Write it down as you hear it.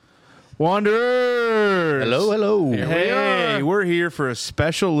Wanderers! Hello. Hey, we're here for a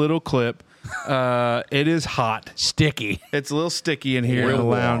special little clip. It is hot. Sticky. It's a little sticky in here in the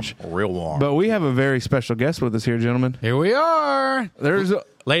lounge. Real warm. But we have a very special guest with us here, gentlemen. Here we are. There's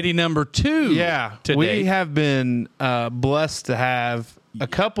lady number 2. Yeah. Today. We have been blessed to have a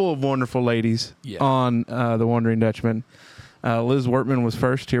couple of wonderful ladies on The Wandering Dutchman. Liz Wortman was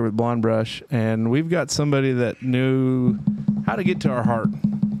first here with Blonde Brush, and we've got somebody that knew how to get to our heart.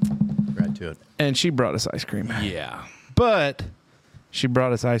 Right to it. And she brought us ice cream. Yeah. But she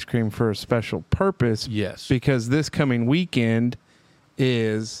brought us ice cream for a special purpose. Yes. Because this coming weekend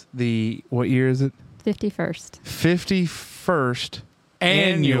is the, what year is it? 51st. 51st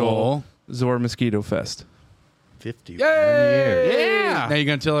Annual Zoar Mosquito Fest. 51 Yay! years. Yeah. Now you're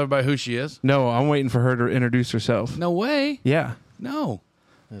going to tell everybody who she is? No, I'm waiting for her to introduce herself. No way. Yeah. No.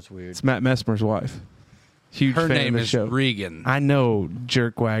 That's weird. It's Matt Messmer's wife. Huge Her fan name of the is show. Rhegann. I know,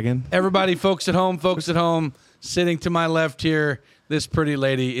 jerkwagon. Everybody, folks at home, sitting to my left here, this pretty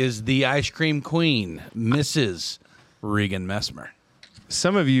lady is the ice cream queen, Mrs. Rhegann Messmer.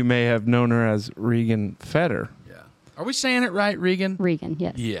 Some of you may have known her as Rhegann Fetter. Yeah. Are we saying it right, Rhegann? Rhegann,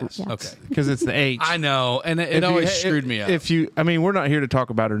 yes. Yes. Yes. Okay. Because it's the H. I know, and it If you- always screwed me up. We're not here to talk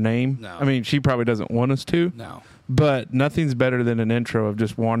about her name. No. I mean, she probably doesn't want us to. No. But nothing's better than an intro of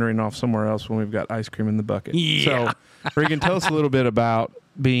just wandering off somewhere else when we've got ice cream in the bucket. Yeah. So, Rhegann, tell us a little bit about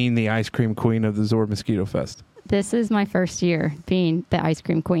being the ice cream queen of the Zoar Mosquito Fest. This is my first year being the ice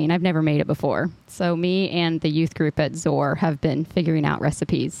cream queen. I've never made it before. So me and the youth group at Zoar have been figuring out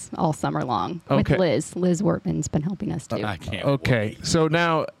recipes all summer long Okay. with Liz. Liz Wortman's been helping us too. I can't. Okay. So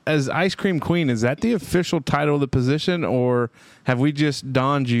now, as ice cream queen, is that the official title of the position, or have we just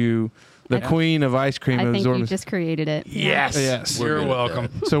donned you the queen of ice cream I of think Zoar you Mos- just created it. Yes. Yes. You're good at welcome.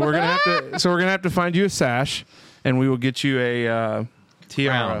 So we're gonna have to find you a sash, and we will get you a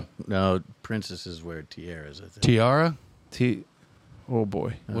tiara. No, princesses wear tiaras, I think. Tiara? Oh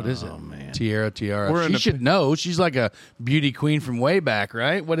boy. What is it? Oh, man. Tiara. We're in She the- should know. She's like a beauty queen from way back,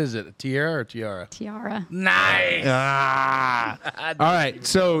 right? What is it? A tiara or tiara? Tiara. Nice. All right.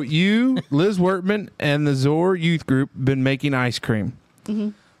 So you, Liz Wortman, and the Zoar Youth Group been making ice cream. Mm-hmm.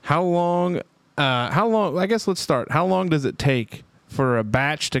 How long? I guess let's start. How long does it take for a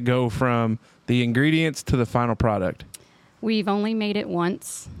batch to go from the ingredients to the final product? We've only made it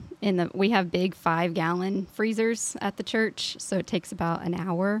once. We have big 5-gallon freezers at the church, so it takes about an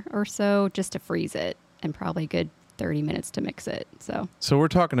hour or so just to freeze it, and probably a good 30 minutes to mix it. So we're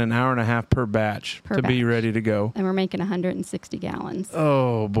talking an hour and a half per batch to be ready to go. and we're making 160 gallons.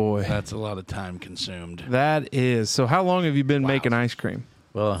 Oh boy, That's a lot of time consumed. that is. So how long have you been making ice cream?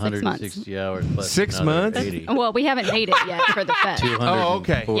 Well, 6 months. 160 hours plus 6 another months? 80. Well, we haven't made it yet for the fest.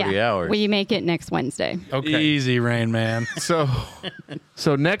 240 hours. We make it next Wednesday. Okay. Easy, Rain Man. So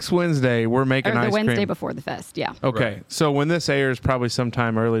next Wednesday we're making Or ice the Wednesday cream. before the fest, yeah. Okay. Right. So when this airs, probably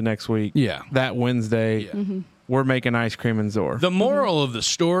sometime early next week. Yeah. That Wednesday, Yeah. we're making ice cream in Zoar. The moral of the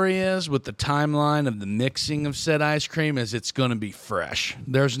story is, with the timeline of the mixing of said ice cream, is it's going to be fresh.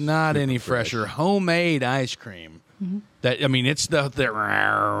 There's not any fresher homemade ice cream. That, I mean, it's the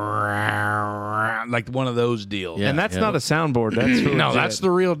like one of those deals. Yeah. And that's not a soundboard. That's really No, legit. that's the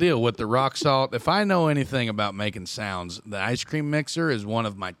real deal with the rock salt. If I know anything about making sounds, the ice cream mixer is one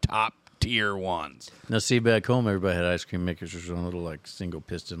of my top tier ones. Now, see, back home, everybody had ice cream makers with one little, like, single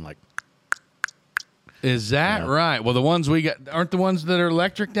piston, like... Is that right? Well, the ones we got aren't the ones that are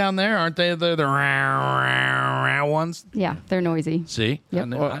electric down there, aren't they? The ones. Yeah, they're noisy. See? Yep. I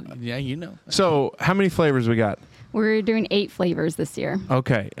know, yeah, you know. So how many flavors we got? We're doing 8 flavors this year.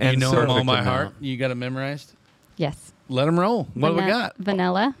 Okay. And you know them all perfect by amount. heart. You got them memorized. Yes. Let them roll. What do we got?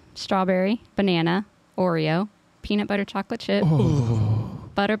 Vanilla, strawberry, banana, Oreo, peanut butter chocolate chip,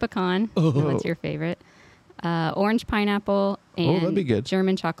 butter pecan. What's your favorite? Orange pineapple and that'd be good.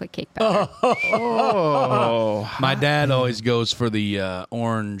 German chocolate cake batter. Oh. My dad always goes for the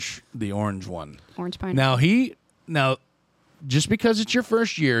orange one. Orange pineapple. Now, just because it's your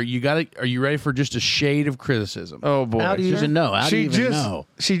first year, are you ready for just a shade of criticism? Oh boy. How do you even know? How do you even know?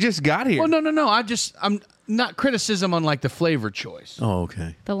 She just got here. Well, no. I'm not criticism on like the flavor choice. Oh,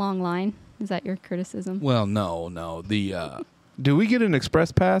 okay. The long line. Is that your criticism? Well, no. The Do we get an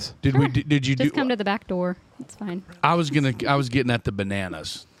express pass? did Sure. we did you Just do? come to the back door. It's fine. I was getting at the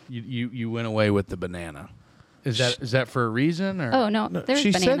bananas. You went away with the banana. Is that for a reason or? Oh, no. There's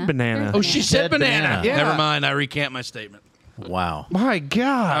she banana. said banana. There's Oh, she said banana. banana. Yeah. Never mind. I recant my statement. Wow. My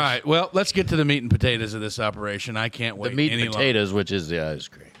gosh. All right. Well, let's get to the meat and potatoes of this operation. I can't wait. The meat any and potatoes, which is the ice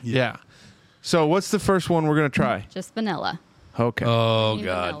cream. Yeah. So what's the first one we're going to try? Just vanilla. Okay. Oh, Cream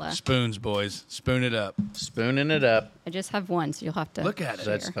God. vanilla. Spoons, boys. Spoon it up. Spooning it up. I just have one, so you'll have to Look at it.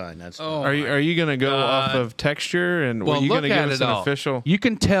 That's share. fine. That's Oh, fine. Are you going to go off of texture and are you going to give us an official? You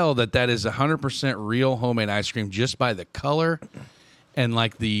can tell that is 100% real homemade ice cream just by the color and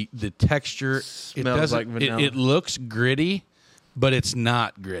like the texture. It Smells doesn't. like vanilla. It looks gritty, but it's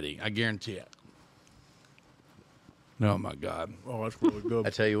not gritty. I guarantee it. Oh my God! Oh, that's really good. I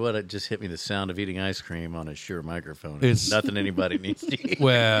tell you what, it just hit me the sound of eating ice cream on a Shure microphone. It's- It's nothing anybody needs to eat.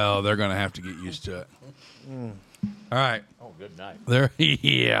 Well, they're gonna have to get used to it. All right, Oh, good night. there.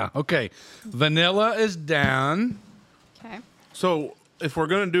 Yeah. Okay. Vanilla is down. Okay. So if we're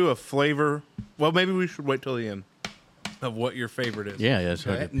going to do a flavor, well, maybe we should wait till the end of what your favorite is. Yeah, that's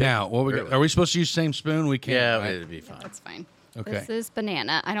Okay. okay. Now, what we got? Are we supposed to use the same spoon? We can't. Yeah, right? it'd be fine. That's fine. Okay. This is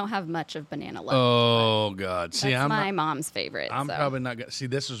banana. I don't have much of banana left. Oh God! See, That's I'm my not, mom's favorite. I'm so. probably not gonna see.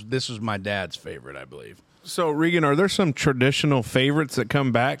 This was my dad's favorite, I believe. So Rhegann, are there some traditional favorites that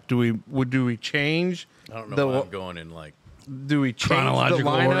come back? Do we change? I don't know why I'm going in like Do we change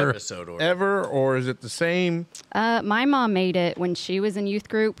Chronological the lineup order. episode order. ever, or is it the same? My mom made it when she was in youth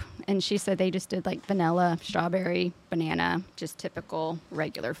group, and she said they just did like vanilla, strawberry, banana, just typical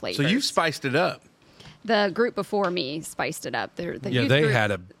regular flavors. So you've spiced it up. The group before me spiced it up. The Yeah, youth they group- had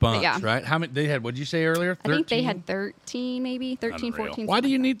a bunch, yeah. right? How many? They had. What'd you say earlier? 13? I think they had 13, maybe 13, Unreal. 14. Why do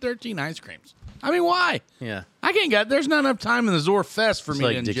you something need 13 ice creams? I mean, why? Yeah. I can't get. There's not enough time in the Zoar Fest for It's me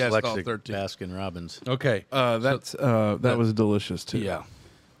like to ingest all dyslexic 13. Baskin Robbins. Okay. That was delicious too. Yeah.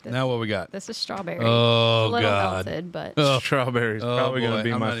 This- Now what we got? This is strawberry. Oh, a little God. melted, but Strawberries Oh, probably going boy. to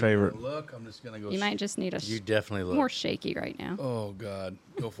be I'm my not even favorite. gonna look. I'm just gonna go. you might just need a You definitely look. more shaky right now. Oh God.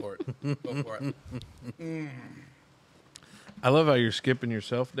 Go for it. Go for it. I love how you're skipping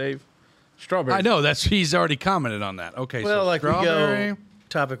yourself, Dave. Strawberries. I know. He's already commented on that. Okay. Well, so like we strawberry. go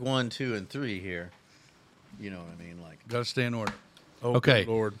topic 1, 2, and 3 here. You know what I mean? Like Got to stay in order. Oh, Okay.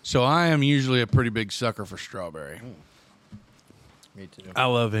 good Lord. So I am usually a pretty big sucker for strawberry. me too. I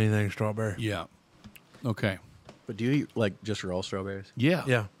love anything strawberry. Yeah. Okay. But do you eat like just raw strawberries? Yeah.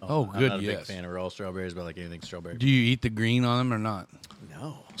 Yeah. Oh, I'm good. not a Yes. big fan of raw strawberries, but like anything strawberry. Do you eat the green on them or not?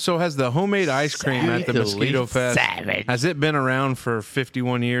 No. So has the homemade ice cream at the Mosquito Fest, Savage. has it been around for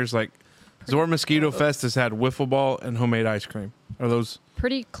 51 years? Like Zoar Mosquito Fest has had wiffle ball and homemade ice cream. Are those?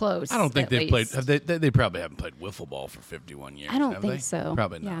 Pretty close. I don't think at they've played. least. Have they probably haven't played wiffle ball for 51 years. I don't have think they? so.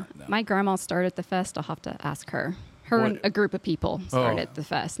 Probably Yeah. not. No. My grandma started the fest. I'll have to ask her. Her What- and a group of people started Oh. the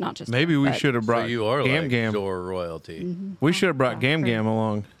fest, not just Maybe her, we but should have So brought you are Gam like Gam. Zoar royalty. We should have brought Yeah, Gam great. Gam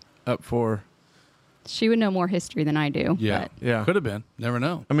along up for. She would know more history than I do. Yeah. but Yeah. Could have been. Never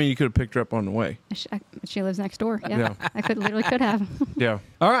know. I mean, you could have picked her up on the way. she lives next door. Yeah, Yeah. I could literally could have Yeah.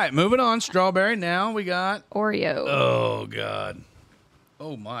 All right. Moving on. Strawberry. Now we got. Oreo. Oh God.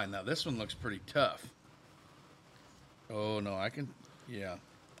 Oh my. Now this one looks pretty tough. Oh no. I can. Yeah.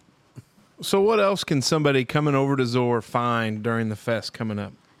 So what else can somebody coming over to Zoar find during the fest coming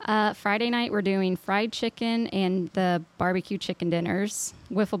up? Friday night we're doing fried chicken and the barbecue chicken dinners.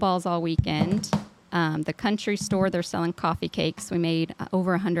 Wiffle balls all weekend. The country store, they're selling coffee cakes. We made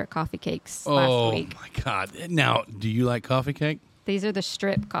over 100 coffee cakes Oh last week. my God. Now, do you like coffee cake? These are the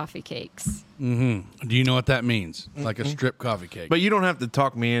strip coffee cakes. Mm-hmm. Do you know what that means? Like a strip coffee cake. But you don't have to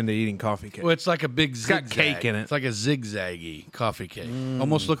talk me into eating coffee cake. Well, it's like a big got zigzag. cake in it. It's like a zigzaggy coffee cake.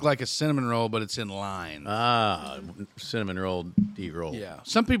 Almost look like a cinnamon roll, but it's in line. Cinnamon roll, D roll. Yeah.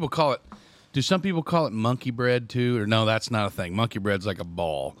 Some people call it. Do some people call it monkey bread too? Or no, that's not a thing. Monkey bread's like a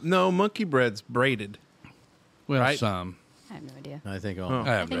ball. No, monkey bread's braided. Well, Right. some. I have no idea. I think. I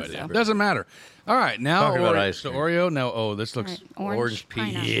have no think idea. so. Doesn't matter. All right, now Talking about Oreo. ice So cream. Oreo. Now, oh, this All looks. right, Orange peach.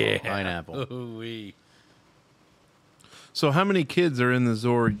 pineapple. Yeah. Pineapple. Ooh-wee. So how many kids are in the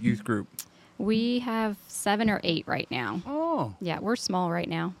Zoar youth group? We have 7 or 8 right now. Oh. Yeah, we're small right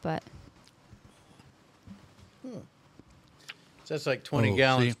now, but So that's like 20 Oh,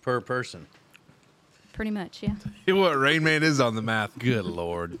 gallons see? per person. pretty much, yeah. What Rain Man is on the math. Good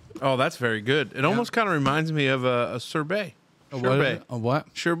Lord. Oh, that's very good. It almost kind of reminds me of a sorbet. Sherbet. A what?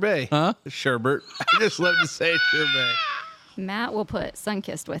 Sherbet. Huh? Sherbet. I just love to say sherbet. Matt will put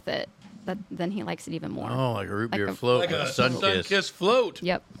Sunkissed with it. Then he likes it even more. Oh, like a root Like beer a- float Like with a a sun-kissed. sun-kissed float.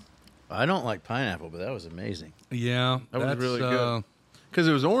 Yep. I don't like pineapple, but that was amazing. Yeah, That was that's, really good. Because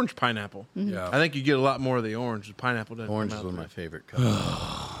it was orange pineapple. Yeah. I think you get a lot more of the orange. The pineapple doesn't Orange come is out one of my there. favorite colors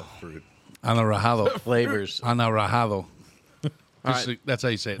of fruit. Anarrajado. Flavors. Anarrajado. All right. That's how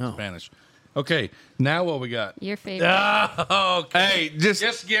you say it in Oh. Spanish. Okay, now what we got? Your favorite. Oh, okay. Hey,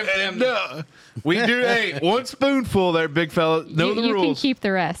 just give them. no. We do. Hey, one spoonful there, big fella. Know you the can rules. keep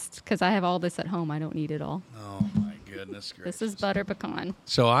the rest because I have all this at home. I don't need it all. Oh my goodness gracious. This is butter pecan.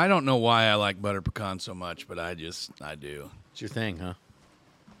 So I don't know why I like butter pecan so much, but I do. It's your thing, huh?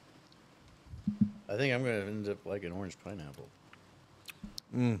 I think I'm going to end up liking orange pineapple.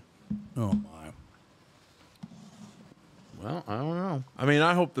 Oh my! Well, I don't know. I mean,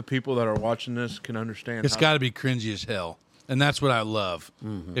 I hope the people that are watching this can understand. It's got to be cringy as hell, and that's what I love.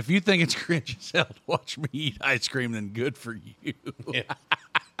 If you think it's cringy as hell to watch me eat ice cream, then good for you. Yeah.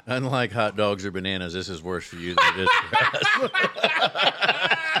 Unlike hot dogs or bananas, this is worse for you than it is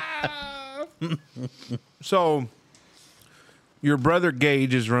for us. So, your brother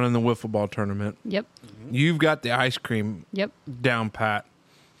Gage is running the wiffle ball tournament. Yep. You've got the ice cream Yep. down pat.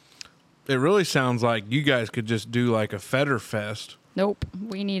 It really sounds like you guys could just do like a Feder Fest. Nope.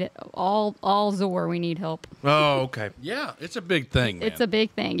 We need it. All Zoar, we need help. Oh, okay. Yeah, it's a big thing, man. It's a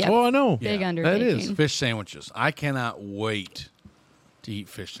big thing. Yep. Well, I know. Big Yeah, undertaking. that is. Fish sandwiches. I cannot wait to eat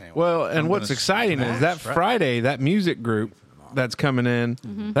fish sandwiches. Well, and I'm what's gonna exciting is that smash, right? Friday, that music group that's coming in,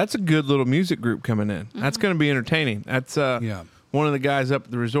 that's a good little music group coming in. That's going to be entertaining. That's Yeah. one of the guys up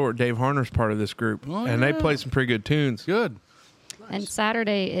at the resort, Dave Harner's part of this group, Oh, and they yeah. play some pretty good tunes. Good. And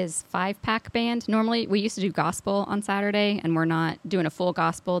Saturday is 5-pack band. Normally, we used to do gospel on Saturday, and we're not doing a full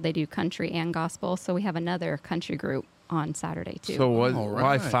gospel. They do country and gospel. So we have another country group on Saturday, too. So what? All Why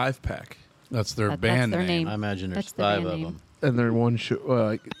right. 5-pack? That's their That's band their name. name. I imagine there's That's the 5 band of name. them. And they're one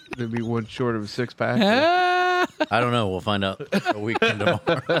there'd be one short of a 6-pack. I don't know. We'll find out a week from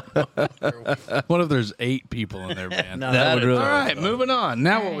tomorrow. What if there's 8 people in their band? Now that would really- All right, moving on.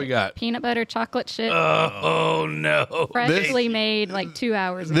 Now what we got? Peanut butter chocolate chip. Oh no! freshly made like 2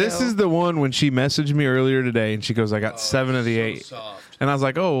 hours ago. This is the one when she messaged me earlier today, and she goes, "I got 7 of the 8." Soft. And I was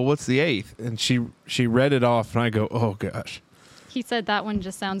like, "Oh, well, what's the 8th?" And she read it off, and I go, "Oh gosh." He said that one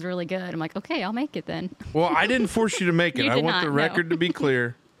just sounds really good. I'm like, okay, I'll make it then. Well, I didn't force you to make it. You I did want not, the no. record to be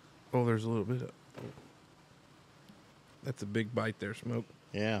clear. Oh, there's a little bit of. Oh. That's a big bite there, Smoke.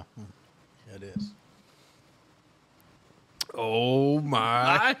 Yeah. It is. Oh my!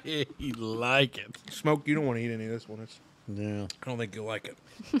 I like it. Smoke, you don't want to eat any of this one. Yeah. I don't think you'll like it.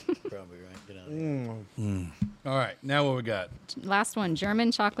 Probably right. Get out of here. All right, now what we got? Last one,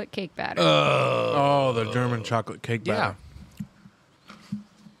 German chocolate cake batter. Oh, the German chocolate cake batter.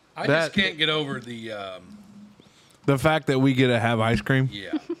 I That- just can't get over the. The fact that we get to have ice cream.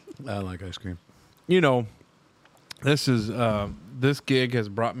 Yeah. I like ice cream. You know, this gig has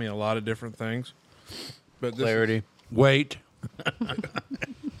brought me a lot of different things. But this Clarity. Wait.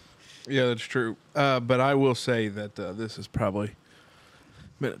 Yeah, that's true. But I will say that this has probably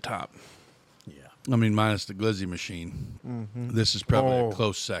been a top. Yeah. I mean, minus the glizzy machine. This is probably Oh. a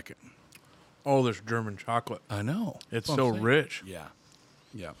close second. Oh, this German chocolate. I know. It's That's what so I'm saying. rich. Yeah.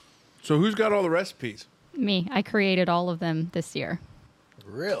 Yeah. So who's got all the recipes? Me, I created all of them this year.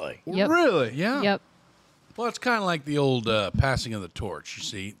 Really? Yep. Really? Yeah. Yep. Well, it's kind of like the old passing of the torch. You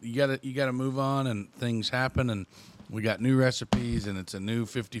see, you gotta move on, and things happen, and we got new recipes, and it's a new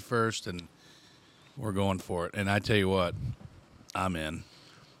 51st, and we're going for it. And I tell you what, I'm in.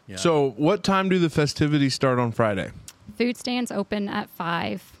 Yeah. So what time do the festivities start on Friday? Food stands open at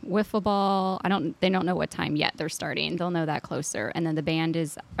 5. Wiffle ball, they don't know what time yet they're starting. They'll know that closer. And then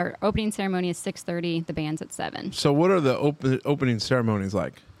our opening ceremony is 6:30. The band's at 7. So what are the opening ceremonies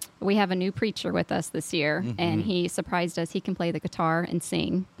like? We have a new preacher with us this year, and he surprised us. He can play the guitar and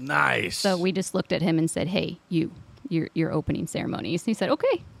sing. Nice. So we just looked at him and said, "Hey, your opening ceremonies." He said,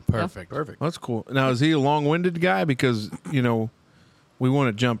 "Okay." perfect. That's cool. Now, is he a long-winded guy? Because, we want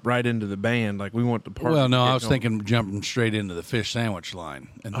to jump right into the band. Like, we want the part. Well, no, to I get was going. thinking jumping straight into the fish sandwich line,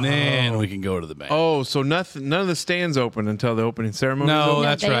 and then we can go to the band. Oh, so none of the stands open until the opening ceremony? no, No,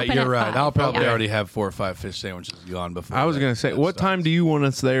 that's they right. open You're at right. 5. I'll probably Yeah. already have 4 or 5 fish sandwiches gone before. I was going to say, what time do you want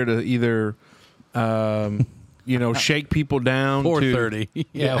us there to either, shake people down? 4:30.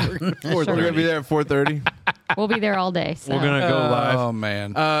 Yeah, we're We're going to be there at 4:30. We'll be there all day. So. We're going to go live. Oh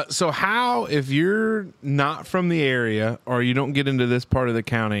man. So how, if you're not from the area or you don't get into this part of the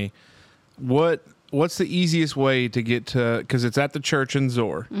county, what's the easiest way to get to, because it's at the church in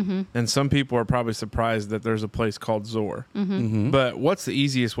Zoar, and some people are probably surprised that there's a place called Zoar. But what's the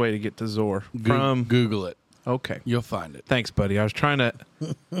easiest way to get to Zoar? From Google it. Okay. You'll find it. Thanks, buddy. I was trying to,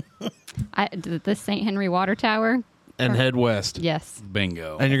 The St. Henry Water Tower. and head west. Yes.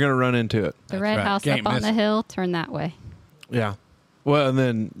 Bingo. And you're going to run into it. The That's red right. house Can't up on miss the it. hill, turn that way. Yeah. Well, and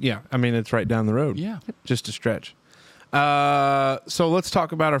then, it's right down the road. Yeah. Just a stretch. So let's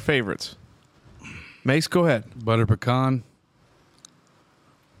talk about our favorites. Mace, go ahead. Butter pecan,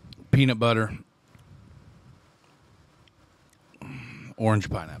 peanut butter,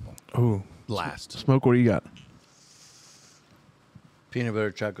 orange pineapple. Ooh. Last. Smoke, what do you got? Peanut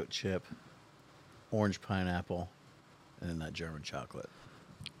butter chocolate chip, orange pineapple, and then that German chocolate.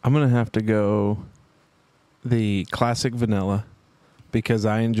 I'm going to have to go the classic vanilla because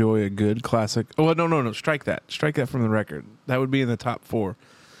I enjoy a good classic. Oh, no. Strike that. Strike that from the record. That would be in the top 4.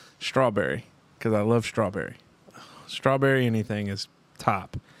 Strawberry, because I love strawberry. Strawberry anything is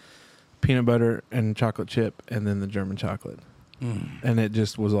top. Peanut butter and chocolate chip, and then the German chocolate. And it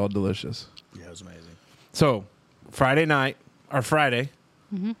just was all delicious. Yeah, it was amazing. So, Friday,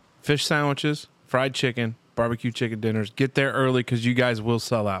 fish sandwiches, fried chicken, barbecue chicken dinners. Get there early because you guys will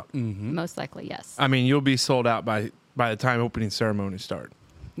sell out. Most likely, yes. I mean, you'll be sold out by the time opening ceremonies start.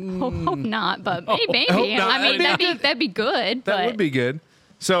 Hope not, but maybe. Hope not. I mean, that'd be good. That would be good.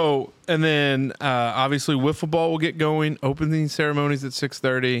 So, and then obviously wiffle ball will get going. Opening ceremonies at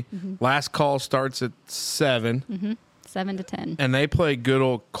 6:30. Last call starts at 7. 7 to 10. And they play good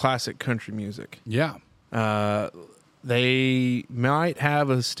old classic country music. Yeah. They might have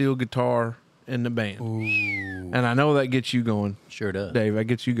a steel guitar in the band. Ooh. And I know that gets you going. Sure does. Dave, that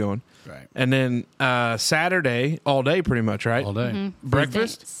gets you going. Right. And then Saturday, all day pretty much, right? All day.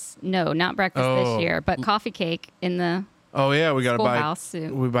 Breakfast? No, not breakfast this year, but coffee cake in the Oh, yeah, we got to buy. schoolhouse.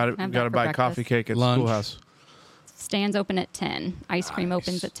 We got to buy coffee cake at the Lunch. schoolhouse. Stands open at 10. Ice cream Nice.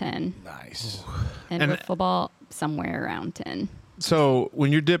 opens at 10. Nice. And And- wiffle ball somewhere around 10. So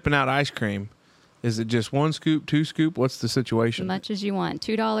when you're dipping out ice cream, is it just 1 scoop, 2 scoop? What's the As situation? much as you want.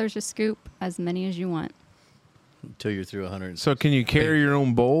 $2 a scoop, as many as you want. Until you're through 100. So can you carry your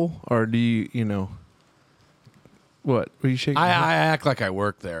own bowl, or do you what? Are you shaking? I your head? act like I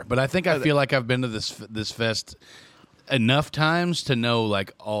work there, but I think I feel like I've been to this fest enough times to know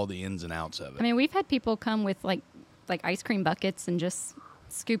like all the ins and outs of it. I mean, we've had people come with like ice cream buckets and just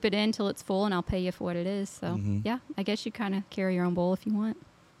scoop it in till it's full, and I'll pay you for what it is. So, yeah, I guess you kind of carry your own bowl if you want.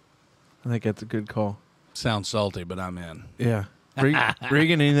 I think that's a good call. Sounds salty, but I'm in. Yeah.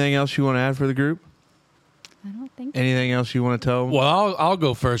 Rhegann, anything else you want to add for the group? I don't think Anything else you want to tell them? Well, I'll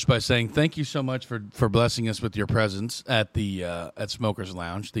go first by saying thank you so much for blessing us with your presence at the at Smokers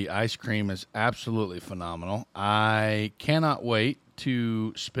Lounge. The ice cream is absolutely phenomenal. I cannot wait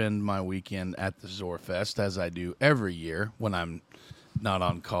to spend my weekend at the Zoar Fest as I do every year when I'm not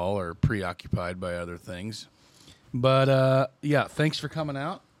on call or preoccupied by other things. But yeah, thanks for coming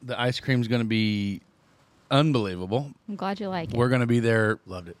out. The ice cream's going to be unbelievable. I'm glad you like it. We're going to be there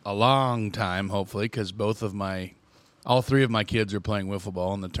Loved it. a long time, hopefully, because all 3 of my kids are playing wiffle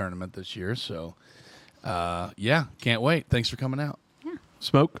ball in the tournament this year. So, yeah, can't wait. Thanks for coming out.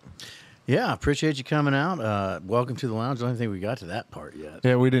 Smoke? Yeah, appreciate you coming out. Welcome to the lounge. I don't think we got to that part yet.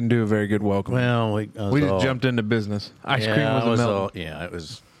 Yeah, we didn't do a very good welcome. Well, we just jumped into business. Ice cream was a melting. it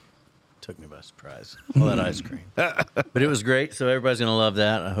was. Took me by surprise. All that ice cream. But it was great, so everybody's going to love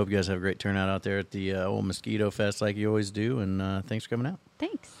that. I hope you guys have a great turnout out there at the old Mosquito Fest like you always do, and thanks for coming out.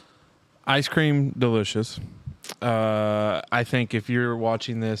 Thanks. Ice cream, delicious. I think if you're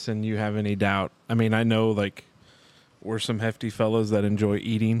watching this and you have any doubt, I mean, I know like we're some hefty fellows that enjoy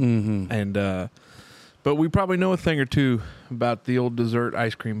eating, and but we probably know a thing or two about the old dessert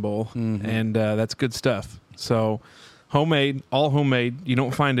ice cream bowl, and that's good stuff. So homemade, all homemade. You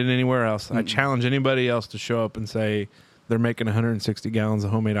don't find it anywhere else. I challenge anybody else to show up and say they're making 160 gallons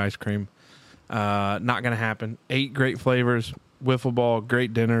of homemade ice cream. Not going to happen. 8 great flavors, wiffle ball,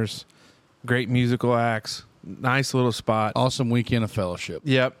 great dinners, great musical acts, nice little spot. Awesome weekend of fellowship.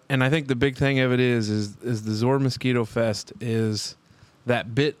 Yep. And I think the big thing of it is the Zoar Mosquito Fest is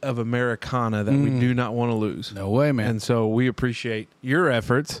that bit of Americana that we do not want to lose. No way, man. And so we appreciate your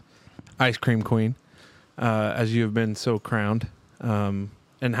efforts, Ice Cream Queen, as you have been so crowned. And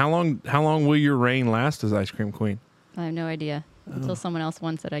how long will your reign last as Ice Cream Queen? I have no idea. Until someone else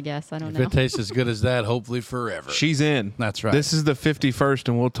wants it, I guess. I don't If know. it tastes as good as that, hopefully forever. She's in. That's right. This is the 51st,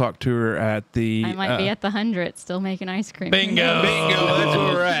 and we'll talk to her at the... I might be at the 100th still making ice cream. Bingo. Bingo, that's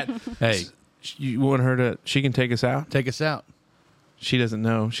where we're at. Hey, You want her to... She can take us out? take us out. She doesn't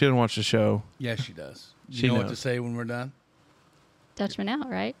know. She doesn't watch the show. Yes, she does. She You know what knows. to say when we're done? Dutchman out,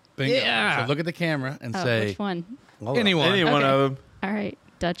 right? Bingo. Yeah. So look at the camera and Oh, say which one? anyone. Any one Okay. of them. All right.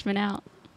 Dutchman out.